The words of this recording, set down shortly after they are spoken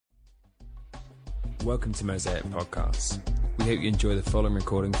Welcome to Mosaic Podcasts. We hope you enjoy the following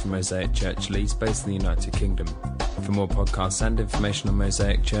recording from Mosaic Church Leeds, based in the United Kingdom. For more podcasts and information on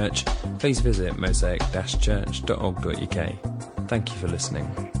Mosaic Church, please visit mosaic-church.org.uk. Thank you for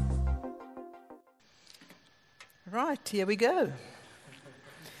listening. Right, here we go.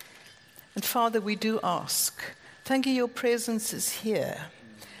 And Father, we do ask, thank you, your presence is here.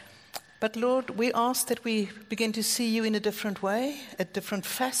 But Lord, we ask that we begin to see you in a different way, a different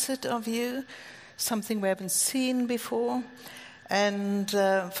facet of you, something we haven't seen before. And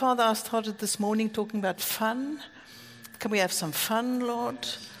Father, I started this morning talking about fun. Can we have some fun, Lord?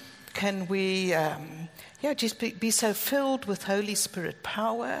 Can we just be so filled with Holy Spirit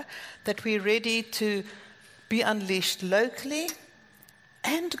power that we're ready to be unleashed locally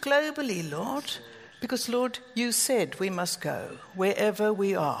and globally, Lord? Because, Lord, you said we must go wherever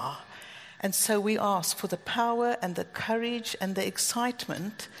we are. And so we ask for the power and the courage and the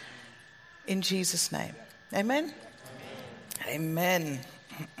excitement in Jesus' name. Amen? Amen.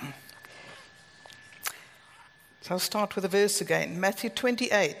 So I'll start with a verse again. Matthew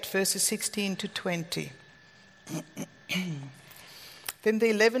 28, verses 16 to 20. Then the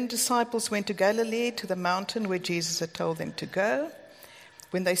 11 disciples went to Galilee, to the mountain where Jesus had told them to go.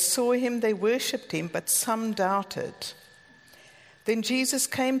 When they saw him, they worshipped him, but some doubted. Then Jesus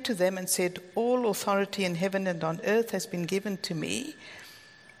came to them and said, "All authority in heaven and on earth has been given to me."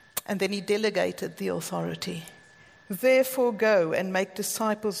 And then he delegated the authority. "Therefore go and make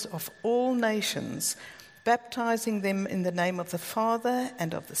disciples of all nations, baptizing them in the name of the Father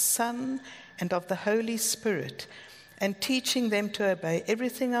and of the Son and of the Holy Spirit, and teaching them to obey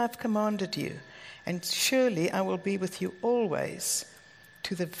everything I've commanded you. And surely I will be with you always,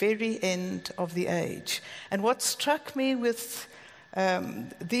 to the very end of the age." And what struck me with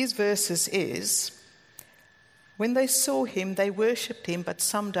these verses is, when they saw him, they worshipped him, but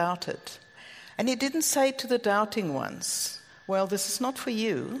some doubted. And he didn't say to the doubting ones, "Well, this is not for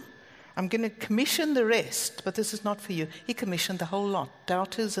you. I'm going to commission the rest, but this is not for you." He commissioned the whole lot,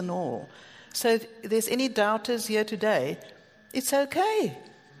 doubters and all. So if there's any doubters here today, it's okay.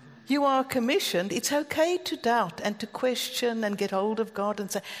 You are commissioned. It's okay to doubt and to question and get hold of God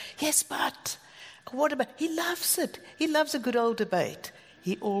and say, "Yes, but what about?" He loves it. He loves a good old debate.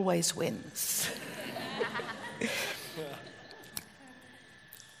 He always wins.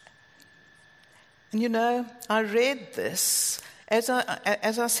 And you know, I read this. As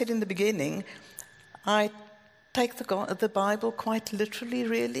I said in the beginning, I take the Bible quite literally,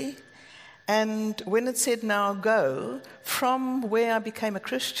 really. And when it said, "Now go," from where I became a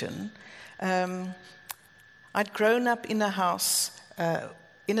Christian, I'd grown up in a house,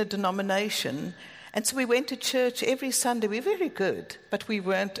 in a denomination, and so we went to church every Sunday. We were very good, but we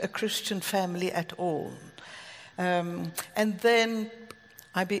weren't a Christian family at all. And then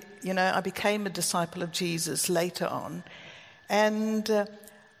I became a disciple of Jesus later on. And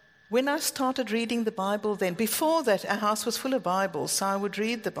when I started reading the Bible then, before that, our house was full of Bibles, so I would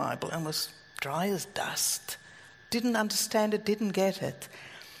read the Bible and was dry as dust. Didn't understand it, didn't get it.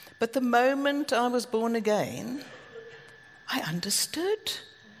 But the moment I was born again, I understood.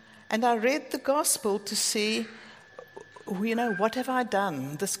 And I read the gospel to see, what have I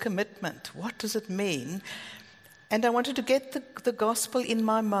done? This commitment, what does it mean? And I wanted to get the gospel in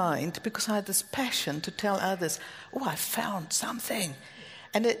my mind because I had this passion to tell others, "Oh, I found something."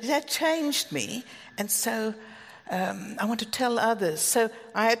 And that changed me. And so I want to tell others. So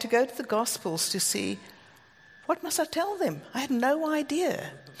I had to go to the Gospels to see, what must I tell them? I had no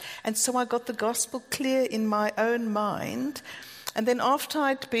idea. And so I got the gospel clear in my own mind. And then after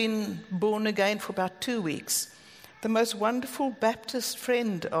I'd been born again for about 2 weeks, the most wonderful Baptist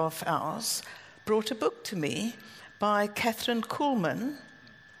friend of ours brought a book to me by Catherine Kuhlman.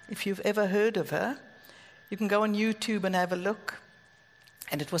 If you've ever heard of her, you can go on YouTube and have a look.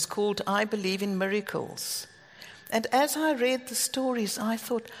 And it was called "I Believe in Miracles." And as I read the stories, I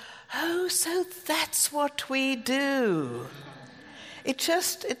thought, oh, so that's what we do. It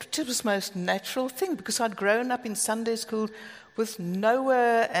was the most natural thing, because I'd grown up in Sunday school with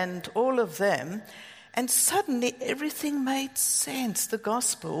Noah and all of them, and suddenly everything made sense, the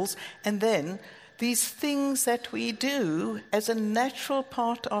Gospels, and then these things that we do as a natural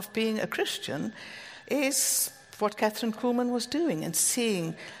part of being a Christian is what Catherine Kuhlman was doing, and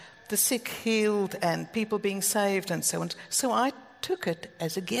seeing the sick healed and people being saved and so on. So I took it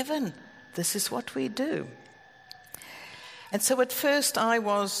as a given. This is what we do. And so at first I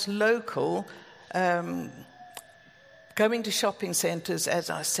was local, going to shopping centres, as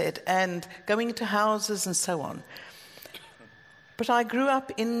I said, and going into houses and so on. But I grew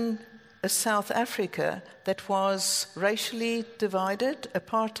up in a South Africa that was racially divided,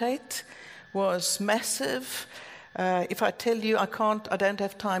 apartheid, was massive. If I tell you, I don't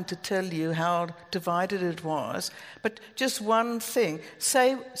have time to tell you how divided it was. But just one thing.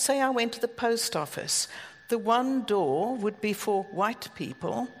 Say I went to the post office. The one door would be for white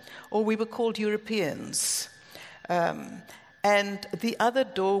people, or we were called Europeans. And the other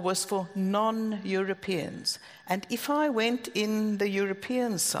door was for non-Europeans. And if I went in the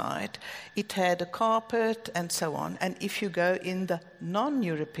European side, it had a carpet and so on. And if you go in the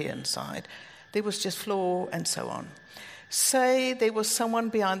non-European side, there was just floor and so on. Say there was someone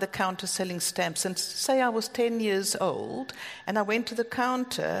behind the counter selling stamps, and say I was 10 years old, and I went to the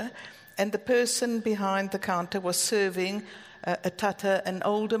counter, and the person behind the counter was serving a tata, an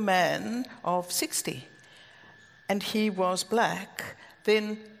older man of 60, and he was black,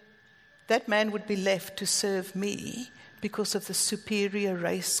 then that man would be left to serve me because of the superior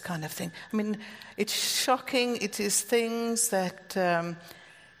race kind of thing. I mean, it's shocking. It is things that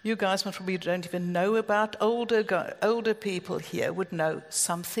you guys probably don't even know about. Older people here would know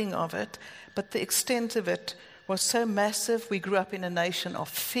something of it, but the extent of it was so massive. We grew up in a nation of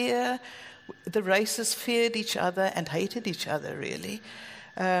fear. The races feared each other and hated each other, really.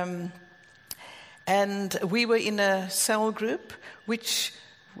 And we were in a cell group, which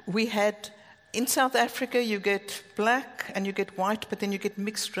we had. In South Africa, you get black and you get white, but then you get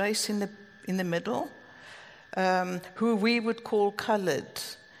mixed race in the middle, who we would call coloured.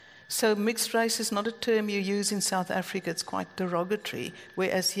 So mixed race is not a term you use in South Africa. It's quite derogatory,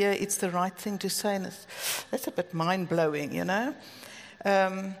 whereas here it's the right thing to say, and that's a bit mind-blowing, you know.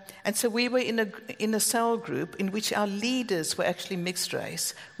 And so we were in a cell group in which our leaders were actually mixed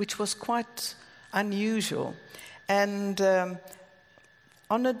race, which was quite unusual. And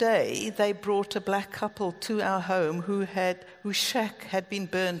on a day, they brought a black couple to our home whose shack had been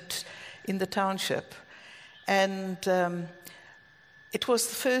burnt in the township. And it was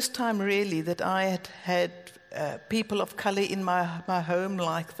the first time, really, that I had people of colour in my home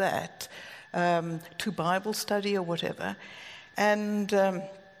like that, to Bible study or whatever. And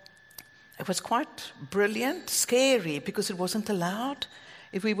it was quite brilliant, scary, because it wasn't allowed.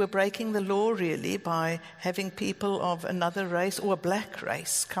 If we were breaking the law, really, by having people of another race or a black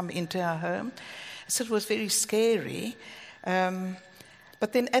race come into our home. So it was very scary.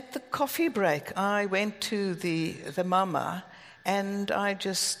 But then at the coffee break, I went to the mama, and I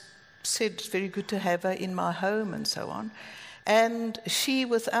just said it's very good to have her in my home and so on. And she,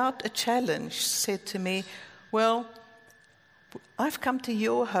 without a challenge, said to me, well, I've come to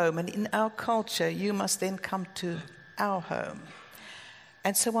your home, and in our culture, you must then come to our home.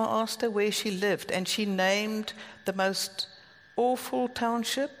 And so I asked her where she lived, and she named the most awful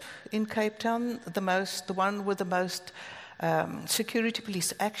township in Cape Town, the one with the most security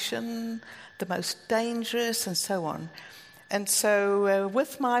police action, the most dangerous, and so on. And so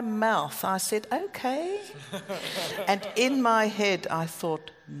with my mouth, I said, okay. And in my head, I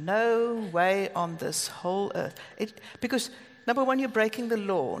thought, no way on this whole earth. Because, number one, you're breaking the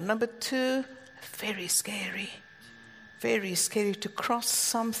law. Number two, very scary. Very scary to cross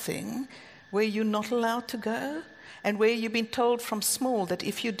something where you're not allowed to go and where you've been told from small that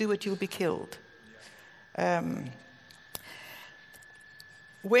if you do it, you'll be killed.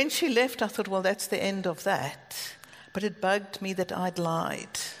 When she left, I thought, well, that's the end of that. But it bugged me that I'd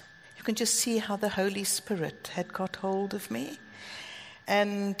lied. You can just see how the Holy Spirit had got hold of me.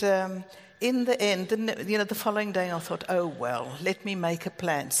 And in the end, the following day, I thought, oh, well, let me make a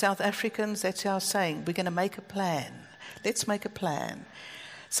plan. South Africans, that's our saying, we're going to make a plan. Let's make a plan.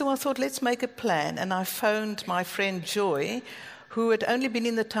 So I thought, let's make a plan. And I phoned my friend Joy, who had only been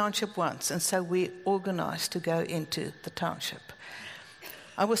in the township once. And so we organized to go into the township.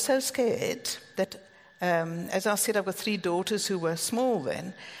 I was so scared that, as I said, I've got 3 daughters who were small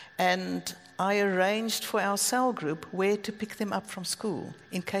then. And I arranged for our cell group where to pick them up from school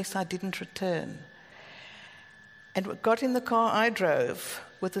in case I didn't return. And got in the car I drove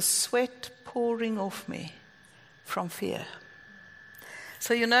with the sweat pouring off me from fear.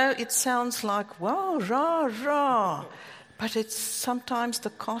 So, it sounds like, wow, rah, rah. But sometimes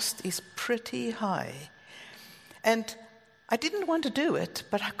the cost is pretty high. And I didn't want to do it,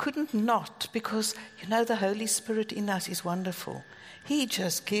 but I couldn't not, because, the Holy Spirit in us is wonderful. He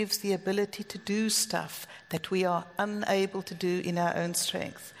just gives the ability to do stuff that we are unable to do in our own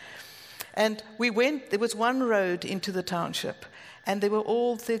strength. And there was one road into the township, and there were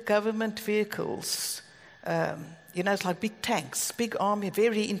all the government vehicles. It's like big tanks, big army,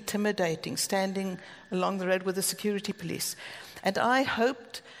 very intimidating, standing along the road with the security police. And I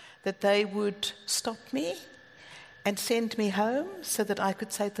hoped that they would stop me and send me home so that I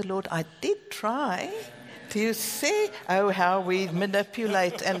could say to the Lord, I did try. Do you see? Oh, how we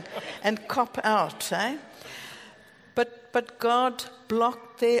manipulate and cop out, eh? But God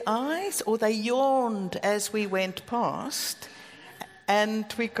blocked their eyes, or they yawned as we went past, and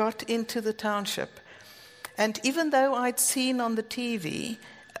we got into the township. And even though I'd seen on the TV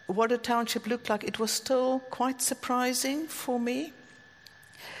what a township looked like, it was still quite surprising for me.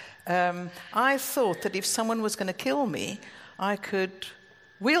 I thought that if someone was going to kill me, I could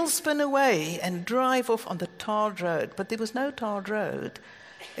wheel spin away and drive off on the tarred road. But there was no tarred road.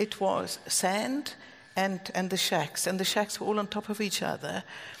 It was sand and the shacks. And the shacks were all on top of each other.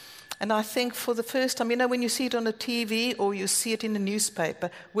 And I think for the first time, when you see it on a TV or you see it in a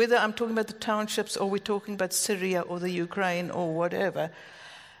newspaper, whether I'm talking about the townships or we're talking about Syria or the Ukraine or whatever,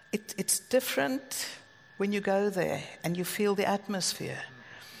 it's different when you go there and you feel the atmosphere.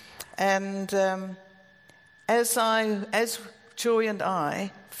 And as Joy and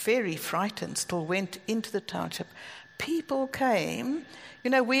I, very frightened, still went into the township, people came.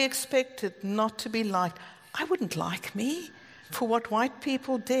 We expected not to be liked. I wouldn't like me for what white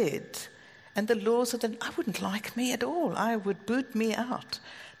people did. And the laws of them, I wouldn't like me at all. I would boot me out.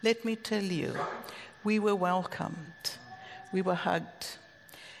 Let me tell you, we were welcomed. We were hugged.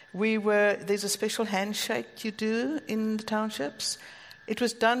 There's a special handshake you do in the townships. It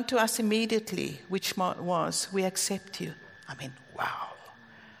was done to us immediately, which was, we accept you. Wow.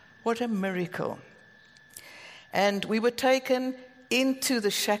 What a miracle. And we were taken into the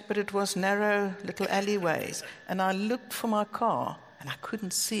shack, but it was narrow little alleyways. And I looked for my car, and I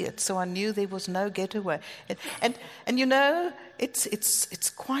couldn't see it, so I knew there was no getaway. And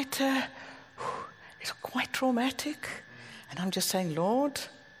it's quite traumatic. And I'm just saying, Lord,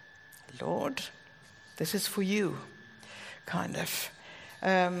 this is for you, kind of.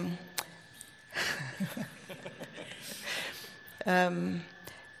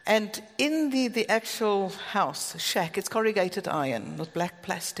 And in the actual house, shack, it's corrugated iron, not black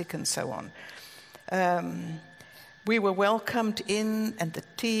plastic and so on. We were welcomed in, and the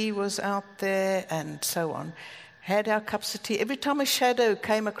tea was out there and so on. Had our cups of tea. Every time a shadow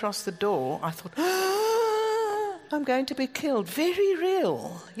came across the door, I thought, I'm going to be killed. Very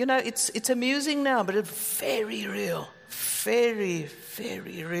real. It's amusing now, but it's very real. Very,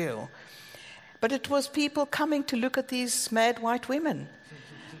 very real. But it was people coming to look at these mad white women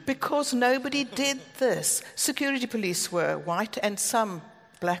because nobody did this. Security police were white and some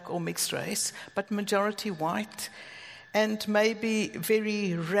black or mixed race, but majority white, and maybe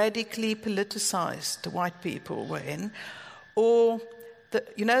very radically politicized white people were in. Or,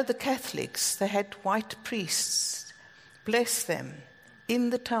 the Catholics, they had white priests, bless them, in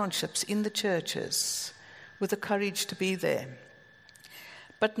the townships, in the churches, with the courage to be there.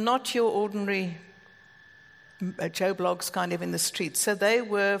 But not your ordinary Joe Bloggs kind of in the street. So they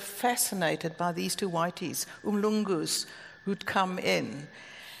were fascinated by these two whiteys, umlungus, who'd come in.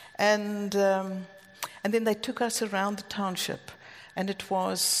 And then they took us around the township. And it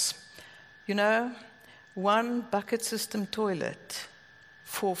was, one bucket system toilet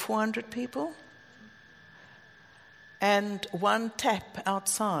for 400 people. And one tap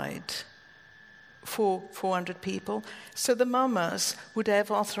outside for 400 people. So the mamas would have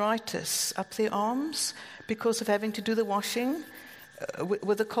arthritis up their arms because of having to do the washing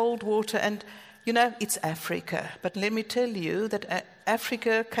with the cold water. And, it's Africa. But let me tell you that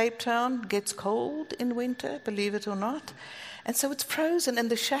Africa, Cape Town, gets cold in winter, believe it or not. And so it's frozen. And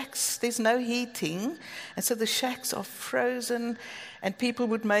the shacks, there's no heating. And so the shacks are frozen. And people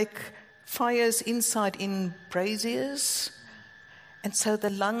would make fires inside in braziers. And so the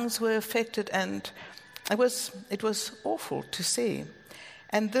lungs were affected, and it was awful to see.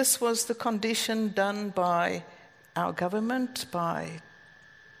 And this was the condition done by our government, by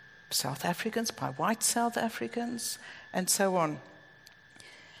South Africans, by white South Africans, and so on.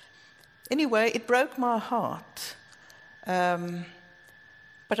 Anyway, it broke my heart,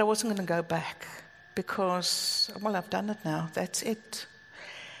 but I wasn't going to go back because, I've done it now, that's it.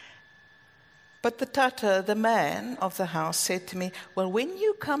 But the tata, the man of the house, said to me, well, when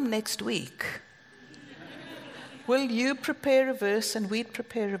you come next week, will you prepare a verse and we'd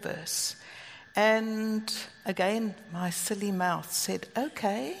prepare a verse? And again, my silly mouth said,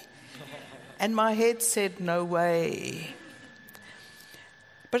 okay. And my head said, no way.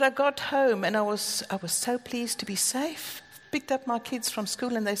 But I got home and I was so pleased to be safe. Picked up my kids from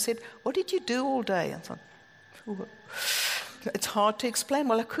school and they said, what did you do all day? I thought, it's hard to explain.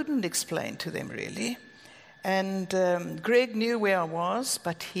 Well, I couldn't explain to them, really. And Greg knew where I was,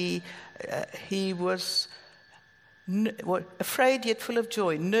 but he was afraid yet full of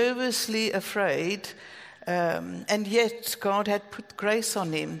joy, nervously afraid. And yet God had put grace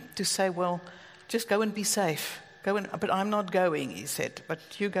on him to say, well, just go and be safe. But I'm not going, he said, but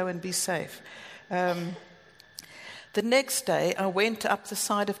you go and be safe. The next day, I went up the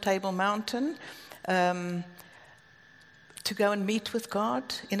side of Table Mountain to go and meet with God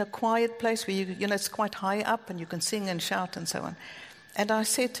in a quiet place where, it's quite high up and you can sing and shout and so on. And I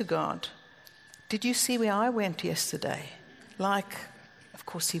said to God, did you see where I went yesterday? Of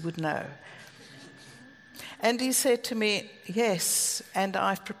course he would know. And he said to me, yes, and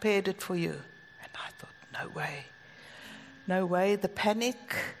I've prepared it for you. And I thought, no way. No way. The panic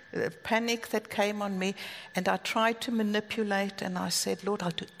that came on me, and I tried to manipulate, and I said, Lord,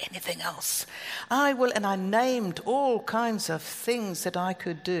 I'll do anything else. I will, and I named all kinds of things that I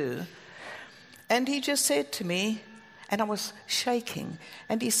could do. And he just said to me, and I was shaking,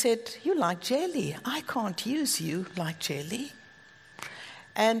 and he said, you like jelly. I can't use you like jelly.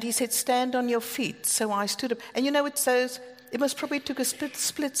 And he said, stand on your feet. So I stood up. And it must probably took a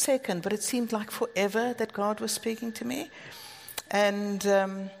split second, but it seemed like forever that God was speaking to me. And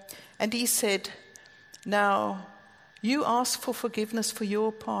he said, now, you ask for forgiveness for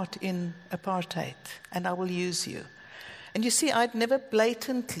your part in apartheid, and I will use you. And you see, I'd never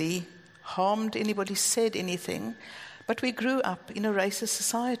blatantly harmed anybody, said anything, but we grew up in a racist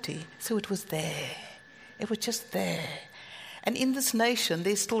society, so it was there. It was just there. And in this nation,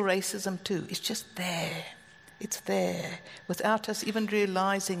 there's still racism too. It's just there. It's there, without us even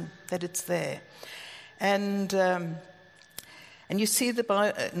realizing that it's there. And you see,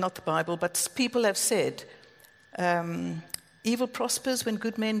 not the Bible, but people have said, evil prospers when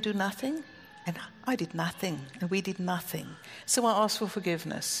good men do nothing. And I did nothing, and we did nothing. So I asked for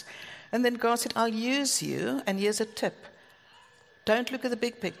forgiveness. And then God said, I'll use you, and here's a tip. Don't look at the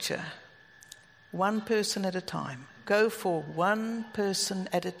big picture. One person at a time. Go for one person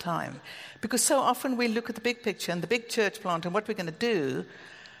at a time. Because so often we look at the big picture and the big church plant and what we're going to do,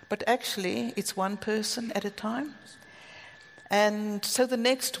 but actually it's one person at a time. And so the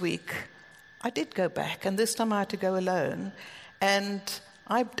next week, I did go back, and this time I had to go alone. And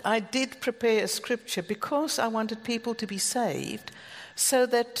I did prepare a scripture because I wanted people to be saved, so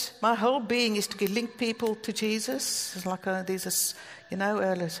that my whole being is to link people to Jesus. It's like there's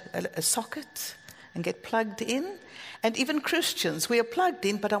a socket, and get plugged in. And even Christians, we are plugged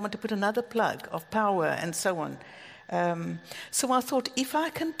in, but I want to put another plug of power and so on. So I thought, if I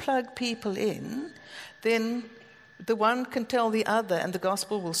can plug people in, then the one can tell the other and the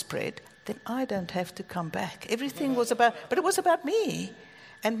gospel will spread, then I don't have to come back. Everything was but it was about me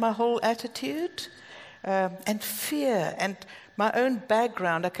and my whole attitude and fear and my own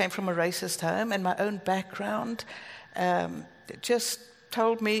background. I came from a racist home, and my own background just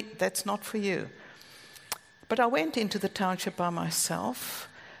told me that's not for you. But I went into the township by myself,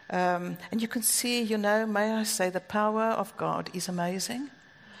 and you can see, may I say, the power of God is amazing.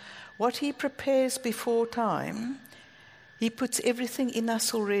 What he prepares before time, he puts everything in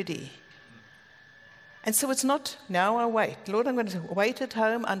us already. And so it's not, now I wait. Lord, I'm going to wait at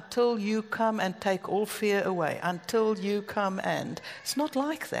home until you come and take all fear away, until you come and. It's not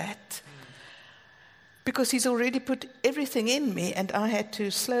like that. Because he's already put everything in me, and I had to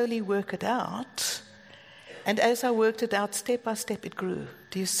slowly work it out. And as I worked it out, step by step, it grew.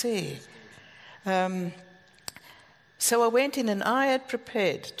 Do you see? So I went in, and I had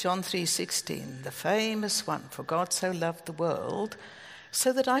prepared John 3:16, the famous one, for God so loved the world,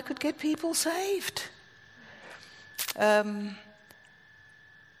 so that I could get people saved. And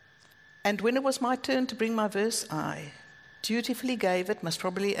when it was my turn to bring my verse, I dutifully gave it, most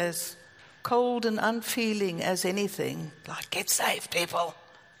probably as cold and unfeeling as anything, like, get saved, people,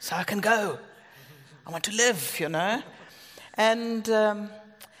 so I can go. I want to live, And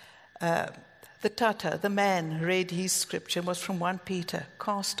the Tata, the man, read his scripture, was from 1 Peter.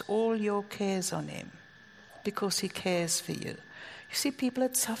 Cast all your cares on him, because he cares for you. You see, people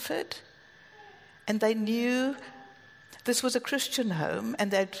had suffered, and they knew this was a Christian home,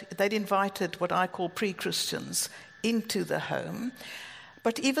 and they'd invited what I call pre-Christians into the home.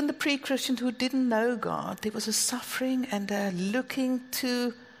 But even the pre-Christians who didn't know God, there was a suffering and a looking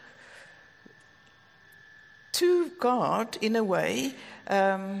to God in a way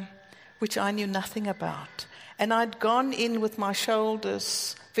which I knew nothing about. And I'd gone in with my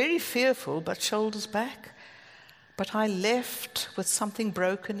shoulders, very fearful, but shoulders back. But I left with something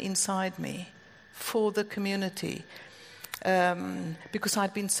broken inside me for the community. Because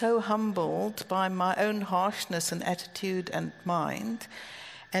I'd been so humbled by my own harshness and attitude and mind,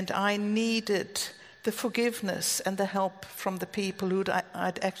 and I needed the forgiveness and the help from the people who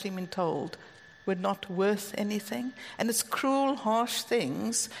I'd actually been told were not worth anything. And it's cruel, harsh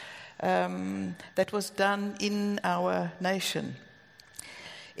things that was done in our nation.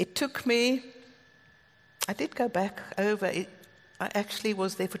 It took me I did go back over it. I actually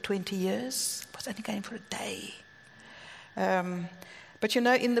was there for 20 years. I was only going for a day. But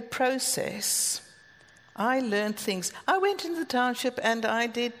in the process, I learned things. I went into the township and I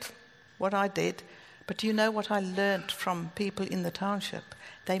did what I did. But do you know what I learned from people in the township?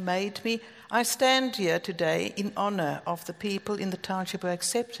 They made me. I stand here today in honor of the people in the township who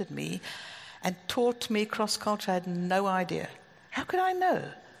accepted me and taught me cross-culture. I had no idea. How could I know?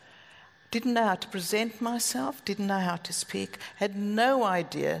 Didn't know how to present myself, didn't know how to speak, had no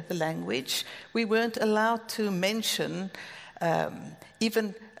idea the language. We weren't allowed to mention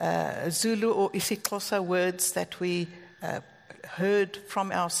even Zulu or isiXhosa words that we heard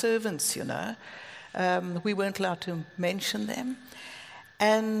from our servants, We weren't allowed to mention them.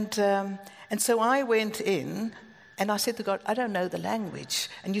 And so I went in and I said to God, I don't know the language.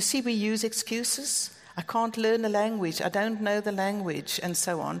 And you see, we use excuses. I can't learn the language. I don't know the language, and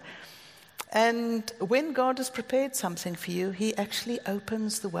so on. And when God has prepared something for you, he actually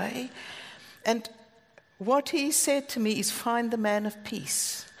opens the way. And what he said to me is, find the man of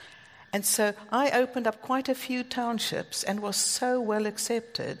peace. And so I opened up quite a few townships and was so well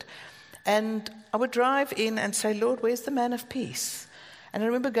accepted. And I would drive in and say, Lord, where's the man of peace? And I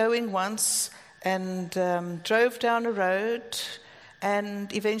remember going once and drove down a road,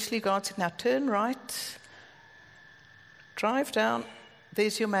 and eventually God said, now turn right, drive down,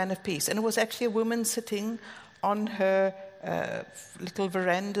 there's your man of peace. And it was actually a woman sitting on her little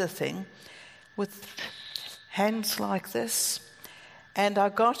veranda thing with hands like this. And I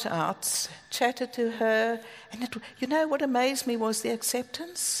got out, chatted to her, and what amazed me was the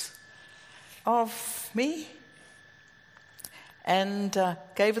acceptance of me. And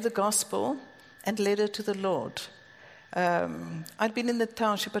gave her the gospel and led her to the Lord. I'd been in the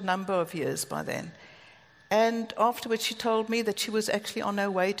township a number of years by then. And afterwards she told me that she was actually on her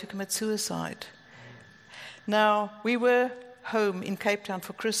way to commit suicide. Now, we were home in Cape Town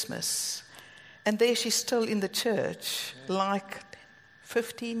for Christmas. And there she's still in the church, like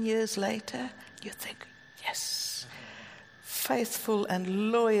 15 years later. You think, yes, faithful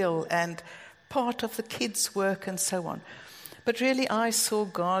and loyal and part of the kids' work and so on. But really, I saw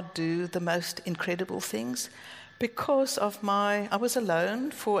God do the most incredible things. Because of I was alone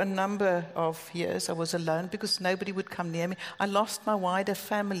for a number of years. I was alone because nobody would come near me. I lost my wider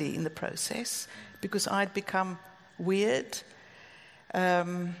family in the process because I'd become weird.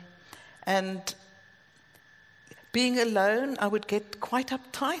 And being alone, I would get quite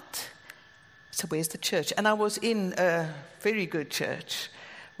uptight. So where's the church? And I was in a very good church.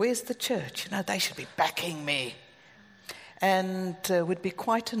 Where's the church? They should be backing me. And would be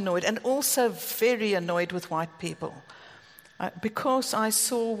quite annoyed, and also very annoyed with white people. Because I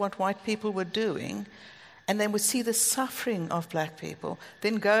saw what white people were doing, and then would see the suffering of black people,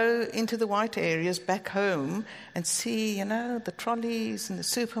 then go into the white areas back home and see, the trolleys in the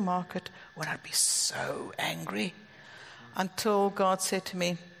supermarket, when I'd be so angry. Until God said to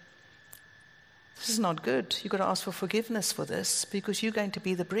me, this is not good. You've got to ask for forgiveness for this, because you're going to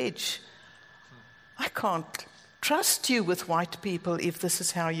be the bridge. I can't trust you with white people if this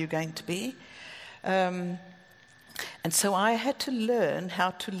is how you're going to be. And so I had to learn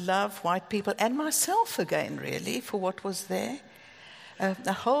how to love white people and myself again, really, for what was there.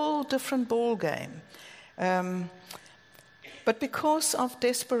 A whole different ball game. But because of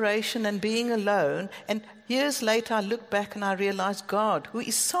desperation and being alone, and years later I look back and I realized God, who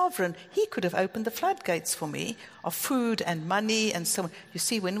is sovereign, he could have opened the floodgates for me of food and money and so on. You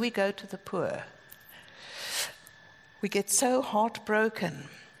see, when we go to the poor, we get so heartbroken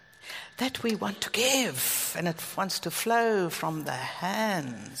that we want to give, and it wants to flow from the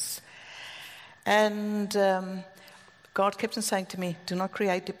hands. And God kept on saying to me, do not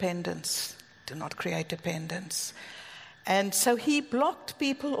create dependence. Do not create dependence. And so he blocked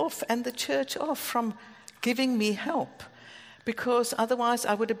people off and the church off from giving me help, because otherwise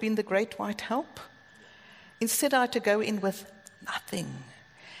I would have been the great white help. Instead, I had to go in with nothing.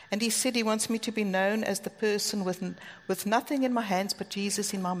 And he said he wants me to be known as the person with nothing in my hands but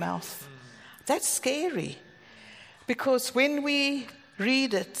Jesus in my mouth. That's scary. Because when we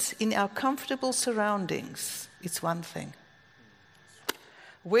read it in our comfortable surroundings, it's one thing.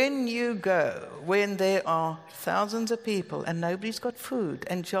 When you go, when there are thousands of people and nobody's got food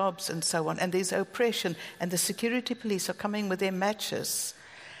and jobs and so on, and there's oppression, and the security police are coming with their matches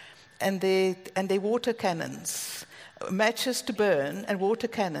and their water cannons, matches to burn and water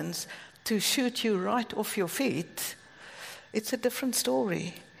cannons to shoot you right off your feet, it's a different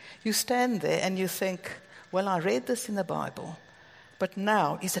story. You stand there and you think, well, I read this in the Bible, but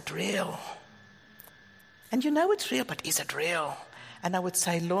now, is it real? And you know it's real, but is it real? And I would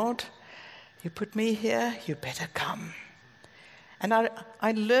say, Lord, you put me here, you better come. And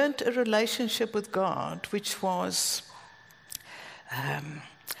I learned a relationship with God which was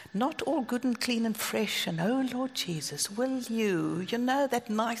not all good and clean and fresh and, oh, Lord Jesus, will you? You know, that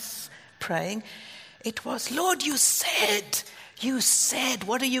nice praying. It was, Lord, you said,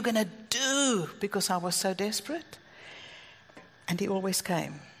 what are you going to do? Because I was so desperate. And he always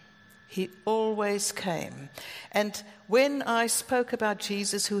came. He always came. And when I spoke about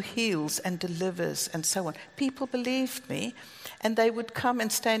Jesus who heals and delivers and so on, people believed me, and they would come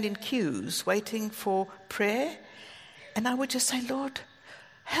and stand in queues waiting for prayer. And I would just say, Lord,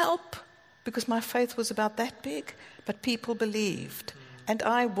 help, because my faith was about that big, but people believed. And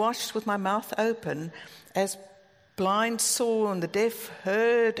I watched with my mouth open as blind saw and the deaf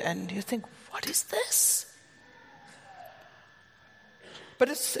heard, and you think, what is this? But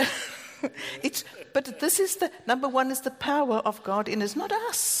but this is the number one, is the power of God in us, not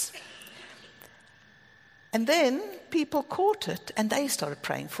us. And then people caught it, and they started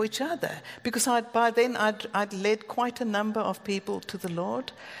praying for each other, because by then I'd led quite a number of people to the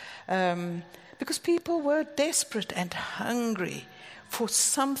Lord, because people were desperate and hungry for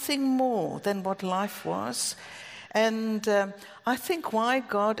something more than what life was. And I think why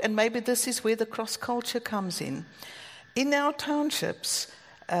God, and maybe this is where the cross-culture comes in our townships,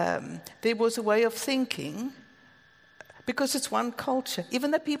 there was a way of thinking, because it's one culture.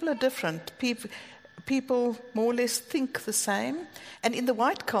 Even though people are different, people more or less think the same. And in the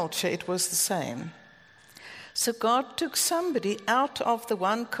white culture, it was the same. So God took somebody out of the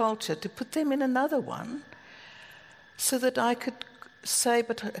one culture to put them in another one, so that I could say,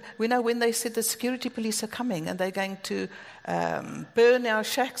 but we know when they said the security police are coming and they're going to burn our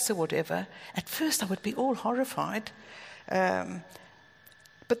shacks or whatever, at first I would be all horrified.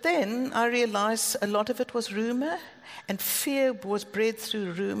 But then I realized a lot of it was rumor, and fear was bred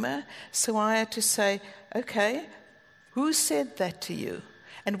through rumor. So I had to say, okay, who said that to you?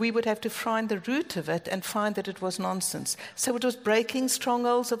 And we would have to find the root of it and find that it was nonsense. So it was breaking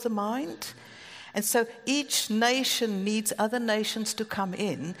strongholds of the mind. And so each nation needs other nations to come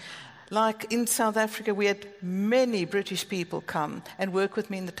in. Like in South Africa, we had many British people come and work with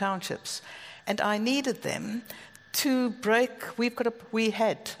me in the townships. And I needed them to break.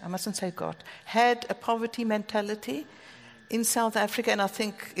 Had a poverty mentality in South Africa, and I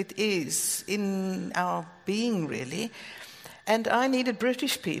think it is in our being really. And I needed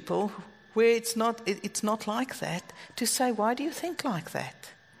British people where it's not like that, to say, why do you think like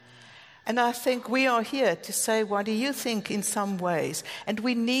that? And I think we are here to say, why do you think in some ways? And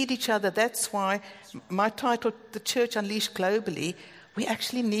we need each other. That's why my title, The Church Unleashed Globally, we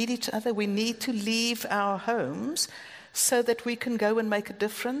actually need each other. We need to leave our homes so that we can go and make a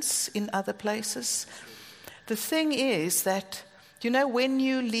difference in other places. The thing is that, when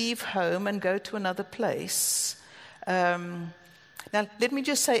you leave home and go to another place, now let me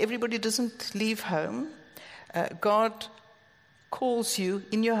just say, everybody doesn't leave home. God calls you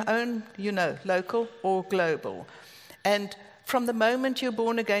in your own, local or global. And from the moment you're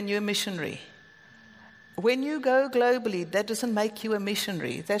born again, you're a missionary. When you go globally, that doesn't make you a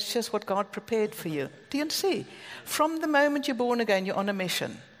missionary. That's just what God prepared for you. Do you see? From the moment you're born again, you're on a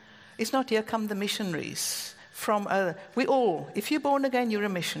mission. It's not, here come the missionaries. If you're born again, you're a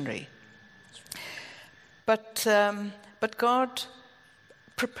missionary. But God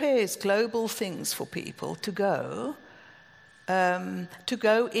prepares global things for people to go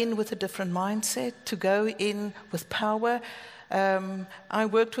in with a different mindset, to go in with power. I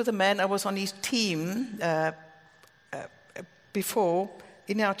worked with a man, I was on his team before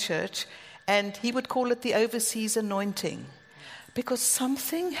in our church, and he would call it the overseas anointing, because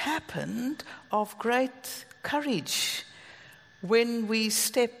something happened of great courage when we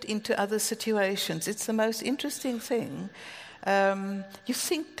stepped into other situations. It's the most interesting thing. You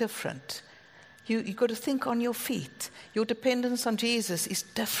think different. You've got to think on your feet. Your dependence on Jesus is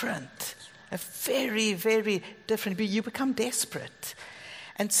different. Very, very different. You become desperate.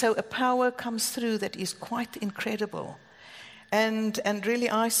 And so a power comes through that is quite incredible. And really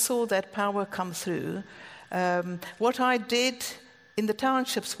I saw that power come through. What I did in the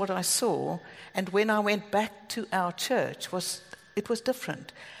townships, what I saw, and when I went back to our church, was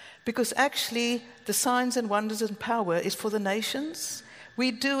different. Because actually the signs and wonders and power is for the nations.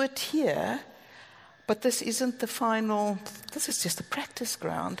 We do it here, but this isn't the final, this is just a practice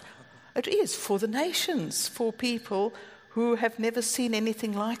ground. It is for the nations, for people who have never seen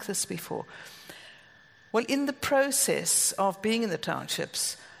anything like this before. Well, in the process of being in the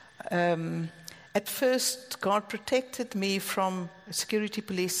townships, at first God protected me from security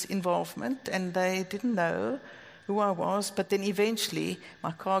police involvement, and they didn't know who I was. But then eventually,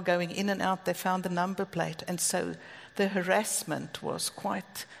 my car going in and out, they found the number plate. And so the harassment was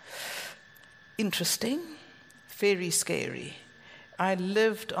quite interesting, very scary. I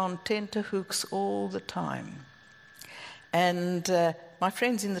lived on tenterhooks all the time. And my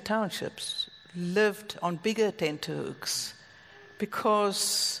friends in the townships lived on bigger tenterhooks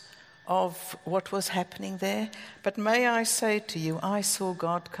because of what was happening there. But may I say to you, I saw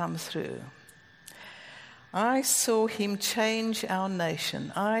God come through. I saw him change our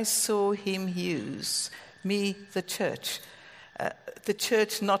nation. I saw him use me, the church. The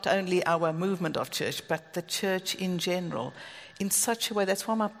church, not only our movement of church, but the church in general, in such a way. That's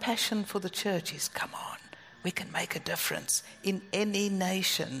why my passion for the church is, come on, we can make a difference in any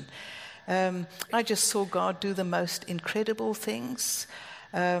nation. I just saw God do the most incredible things.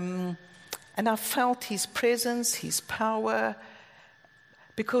 And I felt his presence, his power.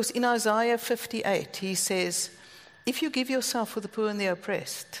 Because in Isaiah 58, he says, if you give yourself for the poor and the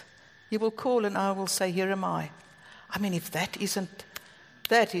oppressed, you will call and I will say, here am I. I mean, if that is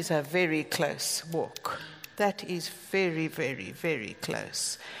a very close walk. That is very, very, very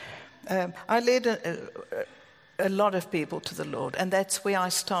close. I led a lot of people to the Lord, and that's where I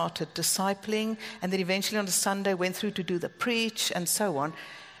started discipling, and then eventually on a Sunday went through to do the preach and so on.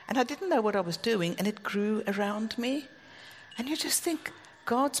 And I didn't know what I was doing, and it grew around me. And you just think,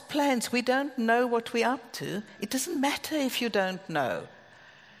 God's plans, we don't know what we're up to. It doesn't matter if you don't know,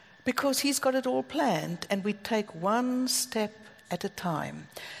 because he's got it all planned, and we take one step at a time,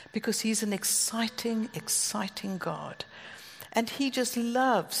 because he's an exciting, exciting God. And he just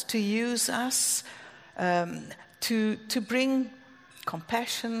loves to use us to bring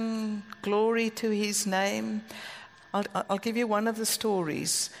compassion, glory to his name. I'll give you one of the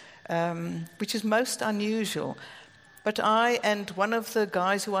stories, which is most unusual. But I and one of the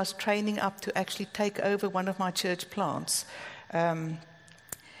guys who I was training up to actually take over one of my church plants,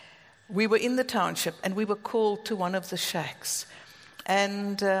 we were in the township and we were called to one of the shacks.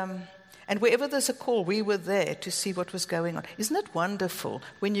 And wherever there's a call, we were there to see what was going on. Isn't it wonderful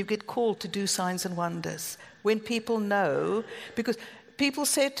when you get called to do signs and wonders? When people know, because people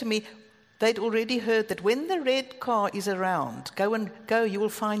said to me, they'd already heard that when the red car is around, go, you will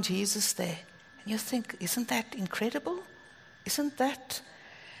find Jesus there. And you think, isn't that incredible? Isn't that?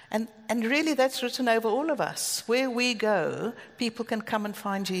 And really that's written over all of us. Where we go, people can come and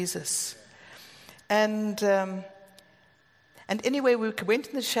find Jesus. And anyway, we went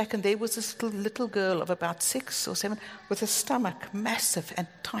in the shack, and there was this little girl of about 6 or 7 with a stomach massive and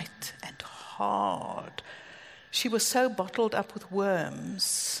tight and hard. She was so bottled up with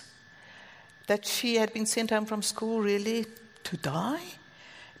worms that she had been sent home from school really to die,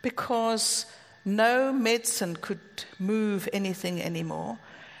 because no medicine could move anything anymore.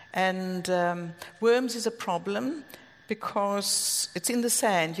 And worms is a problem because it's in the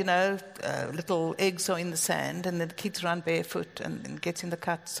sand, little eggs are in the sand, and the kids run barefoot and gets in the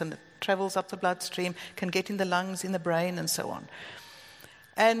cuts, and it travels up the bloodstream, can get in the lungs, in the brain, and so on.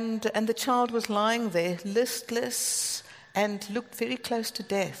 And the child was lying there, listless, and looked very close to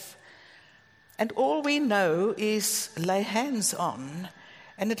death. And all we know is lay hands on,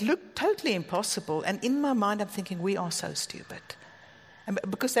 and it looked totally impossible. And in my mind, I'm thinking, we are so stupid. And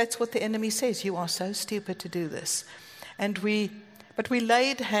because that's what the enemy says, you are so stupid to do this. But we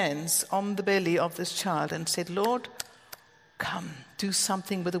laid hands on the belly of this child and said, Lord, come, do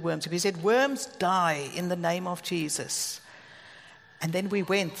something with the worms. He said, worms die in the name of Jesus. And then we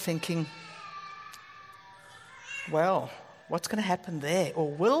went thinking, well, what's going to happen there? Or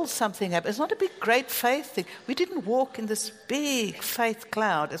will something happen? It's not a big, great faith thing. We didn't walk in this big faith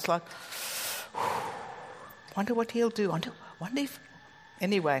cloud. It's like, wonder what he'll do. Wonder if...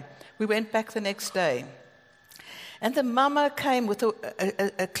 Anyway, we went back the next day. And the mama came with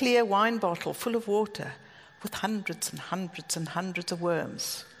a clear wine bottle full of water with hundreds and hundreds and hundreds of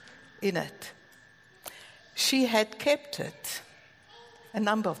worms in it. She had kept it, a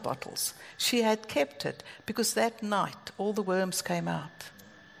number of bottles. She had kept it because that night all the worms came out.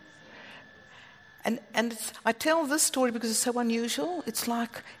 And I tell this story because it's so unusual. It's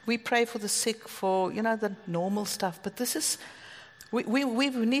like we pray for the sick, for, the normal stuff. But this is, we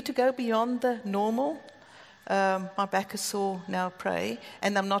need to go beyond the normal. My back is sore, now pray.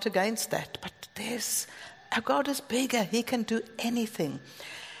 And I'm not against that. But our God is bigger. He can do anything.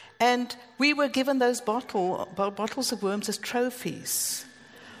 And we were given those bottles of worms as trophies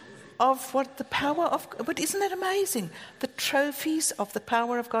of what the power of... But isn't that amazing? The trophies of the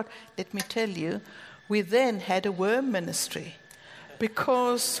power of God. Let me tell you, we then had a worm ministry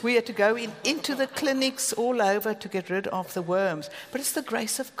because we had to go into the clinics all over to get rid of the worms. But it's the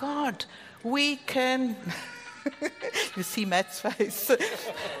grace of God. We can You see Matt's face.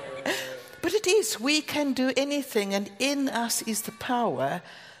 But it is. We can do anything, and in us is the power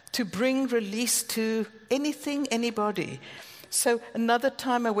to bring release to anything, anybody. So another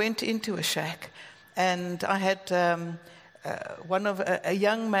time I went into a shack, and I had a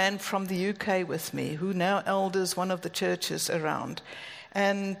young man from the UK with me, who now elders one of the churches around,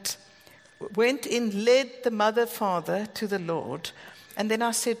 and went in, led the mother, father to the Lord. And then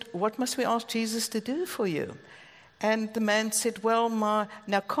I said, what must we ask Jesus to do for you? And the man said, well,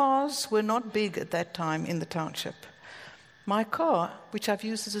 now cars were not big at that time in the township. My car, which I've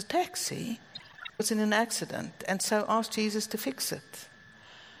used as a taxi, was in an accident, and so asked Jesus to fix it.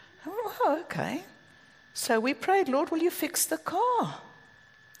 Oh, okay. So we prayed, Lord, will you fix the car?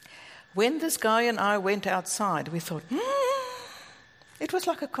 When this guy and I went outside, we thought, it was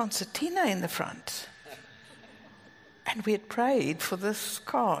like a concertina in the front. And we had prayed for this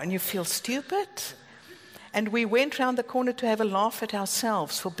car, and you feel stupid. And we went round the corner to have a laugh at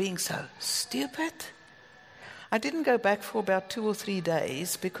ourselves for being so stupid. I didn't go back for about 2 or 3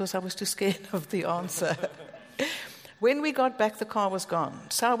 days because I was too scared of the answer. When we got back, the car was gone.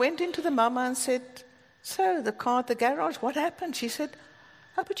 So I went into the mama and said, so the car at the garage, what happened? She said,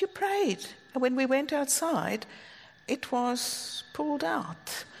 oh, but you prayed. And when we went outside, it was pulled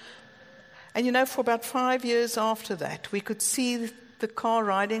out. And you know, for about 5 years after that, we could see the car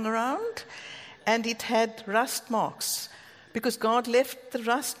riding around, and it had rust marks, because God left the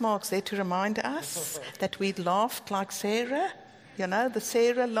rust marks there to remind us that we'd laughed like Sarah, you know, the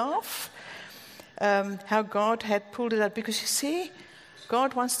Sarah laugh, how God had pulled it out. Because you see,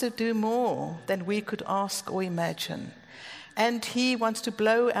 God wants to do more than we could ask or imagine. And He wants to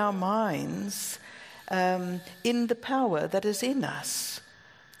blow our minds in the power that is in us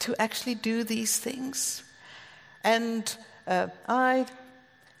to actually do these things. And I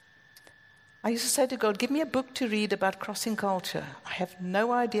used to say to God, give me a book to read about crossing culture. I have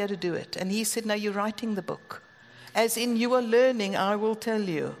no idea to do it. And He said, no, you're writing the book. As in, you are learning, I will tell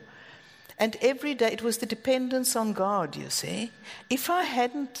you. And every day, it was the dependence on God, you see. If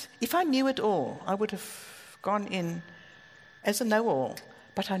I knew it all, I would have gone in as a know-all.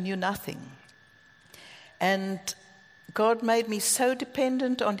 But I knew nothing. And God made me so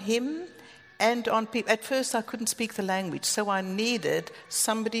dependent on Him and on people. At first, I couldn't speak the language, so I needed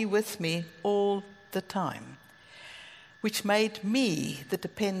somebody with me all the time, which made me the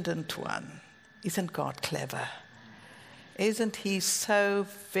dependent one. Isn't God clever? Isn't He so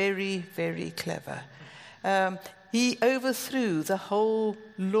very, very clever? He overthrew the whole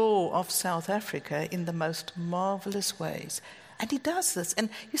law of South Africa in the most marvelous ways. And He does this. And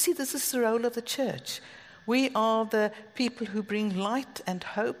you see, this is the role of the church. We are the people who bring light and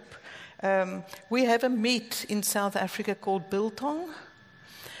hope. We have a meat in South Africa called biltong,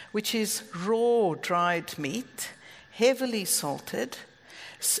 which is raw dried meat, heavily salted,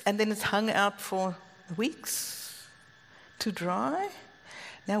 and then it's hung out for weeks to dry.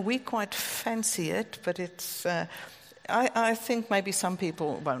 Now, we quite fancy it, but it's. I think maybe some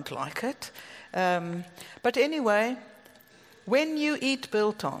people won't like it. But anyway, when you eat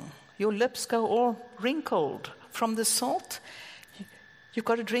biltong, your lips go all wrinkled from the salt. You've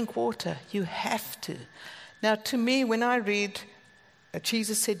got to drink water. You have to. Now, to me, when I read,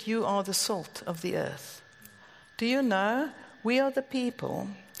 Jesus said, you are the salt of the earth. Do you know, we are the people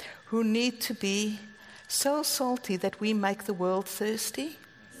who need to be so salty that we make the world thirsty.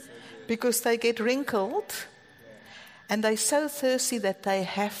 Because they get wrinkled, and they're so thirsty that they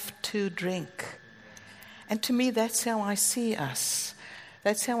have to drink. And to me, that's how I see us.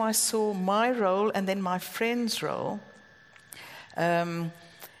 That's how I saw my role and then my friend's role. Do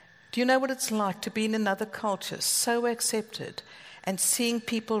you know what it's like to be in another culture, so accepted, and seeing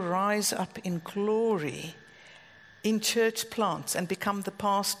people rise up in glory in church plants and become the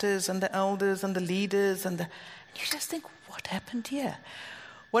pastors and the elders and the leaders, and you just think, what happened here?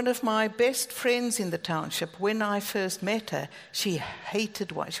 One of my best friends in the township, when I first met her, she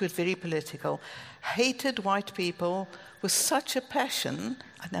hated white. She was very political, hated white people with such a passion,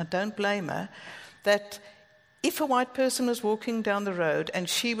 now don't blame her, that if a white person was walking down the road and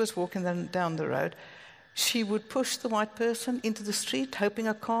she was walking down the road, she would push the white person into the street, hoping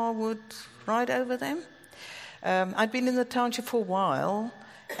a car would ride over them. I'd been in the township for a while,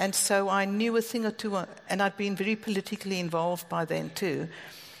 and so I knew a thing or two, and I'd been very politically involved by then too.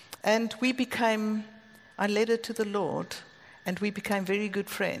 And I led her to the Lord, and we became very good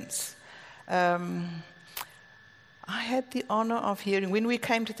friends. I had the honor of hearing, when we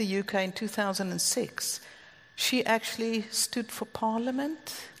came to the UK in 2006, she actually stood for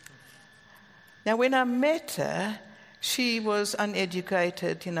Parliament. Now, when I met her, she was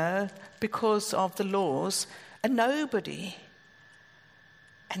uneducated, because of the laws. a nobody.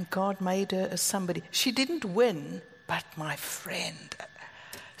 And God made her a somebody. She didn't win, but my friend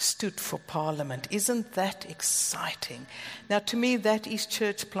stood for Parliament. Isn't that exciting? Now, to me, that is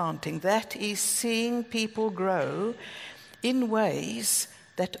church planting. That is seeing people grow in ways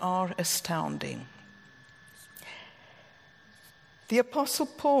that are astounding. The Apostle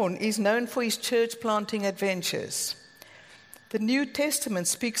Paul is known for his church planting adventures. The New Testament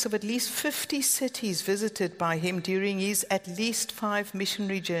speaks of at least 50 cities visited by him during his at least 5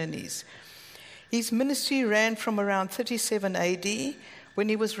 missionary journeys. His ministry ran from around 37 AD, when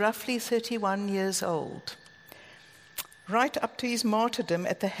he was roughly 31 years old, right up to his martyrdom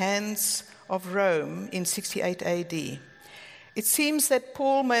at the hands of Rome in 68 AD. It seems that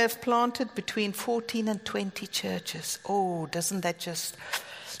Paul may have planted between 14 and 20 churches. Oh, doesn't that just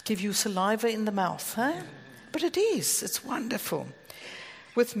give you saliva in the mouth, huh? But it is. It's wonderful.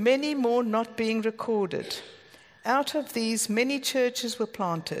 With many more not being recorded. Out of these, many churches were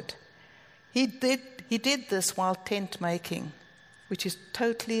planted. He did this while tent making, which is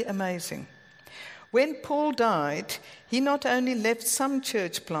totally amazing. When Paul died, he not only left some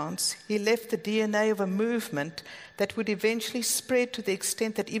church plants, he left the DNA of a movement that would eventually spread to the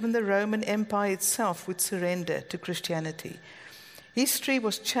extent that even the Roman Empire itself would surrender to Christianity. History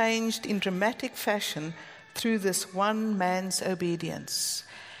was changed in dramatic fashion through this one man's obedience.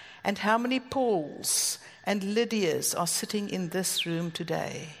 And how many Pauls and Lydias are sitting in this room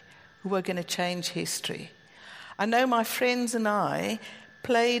today who are going to change history? I know my friends and I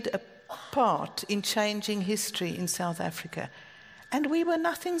played a part in changing history in South Africa. And we were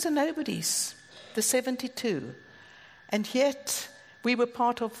nothings and nobodies, the 72. And yet we were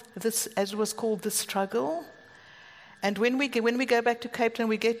part of this, as it was called, the struggle. And when we go back to Cape Town,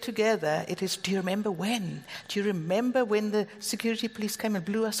 we get together, it is, do you remember when? Do you remember when the security police came and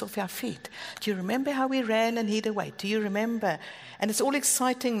blew us off our feet? Do you remember how we ran and hid away? Do you remember? And it's all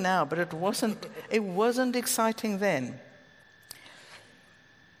exciting now, but it wasn't exciting then.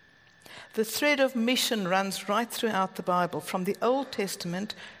 The thread of mission runs right throughout the Bible. From the Old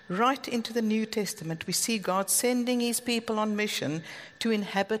Testament right into the New Testament, we see God sending his people on mission to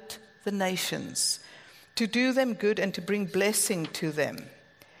inhabit the nations, to do them good and to bring blessing to them.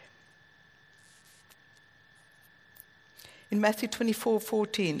 In Matthew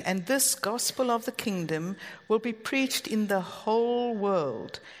 24:14, and this gospel of the kingdom will be preached in the whole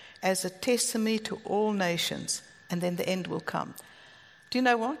world as a testimony to all nations, and then the end will come. Do you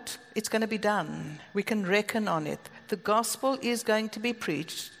know what? It's going to be done. We can reckon on it. The gospel is going to be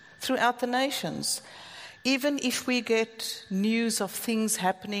preached throughout the nations. Even if we get news of things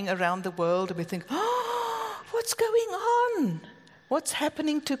happening around the world and we think, oh, what's going on? What's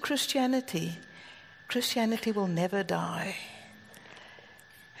happening to Christianity? Christianity will never die.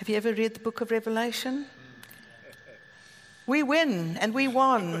 Have you ever read the book of Revelation? We win, and we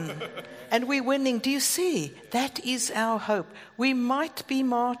won, and we're winning. Do you see? That is our hope. We might be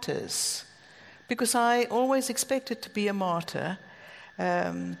martyrs, because I always expected to be a martyr.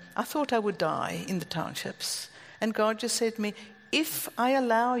 I thought I would die in the townships. And God just said to me, if I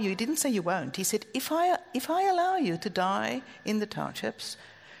allow you, he didn't say you won't. He said, if I allow you to die in the townships,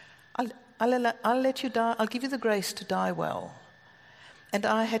 I'll let you die. I'll give you the grace to die well. And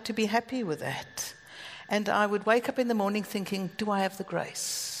I had to be happy with that. And I would wake up in the morning thinking, do I have the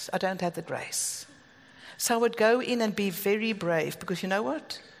grace? I don't have the grace. So I would go in and be very brave, because you know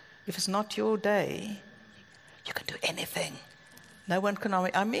what? If it's not your day, you can do anything. No one can harm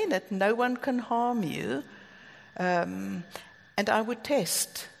you. I mean it. No one can harm you. And I would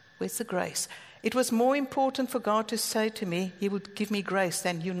test, where's the grace? It was more important for God to say to me, he would give me grace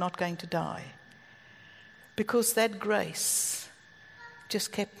than you're not going to die. Because that grace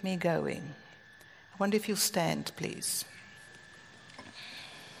just kept me going. I wonder if you'll stand, please.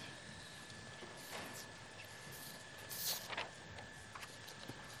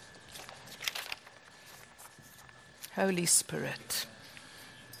 Holy Spirit.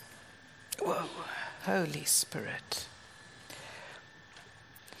 Whoa, Holy Spirit.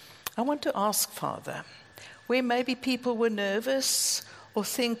 I want to ask, Father, where maybe people were nervous or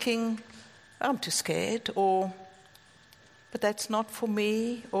thinking, I'm too scared, or, but that's not for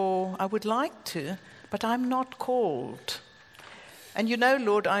me, or I would like to, but I'm not called. And you know,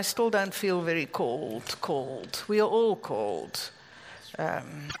 Lord, I still don't feel very called. We are all called.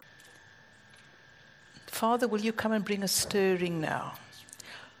 Father, will you come and bring a stirring now?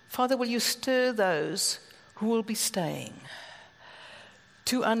 Father, will you stir those who will be staying?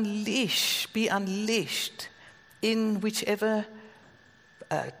 To be unleashed in whichever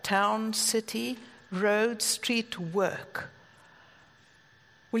town, city, road, street, work.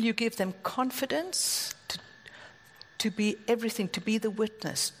 Will you give them confidence to be everything, to be the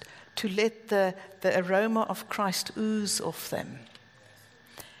witness, to let the aroma of Christ ooze off them.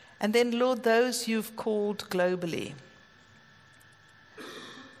 And then, Lord, those you've called globally.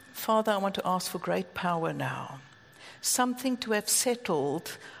 Father, I want to ask for great power now. Something to have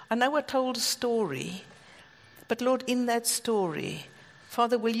settled. I know I told a story, but Lord, in that story,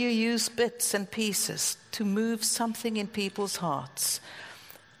 Father, will you use bits and pieces to move something in people's hearts?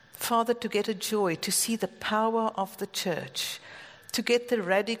 Father, to get a joy, to see the power of the church, to get the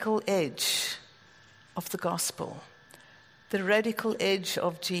radical edge of the gospel, the radical edge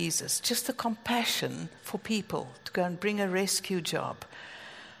of Jesus, just the compassion for people to go and bring a rescue job.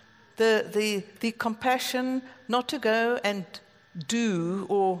 The compassion not to go and do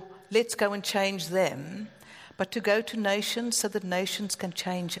or let's go and change them, but to go to nations so that nations can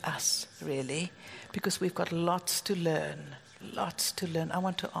change us, really, because we've got lots to learn, lots to learn. I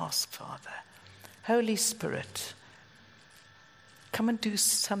want to ask, Father, Holy Spirit, come and do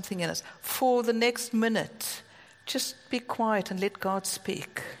something in us. For the next minute, just be quiet and let God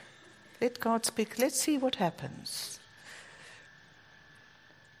speak. Let God speak. Let's see what happens.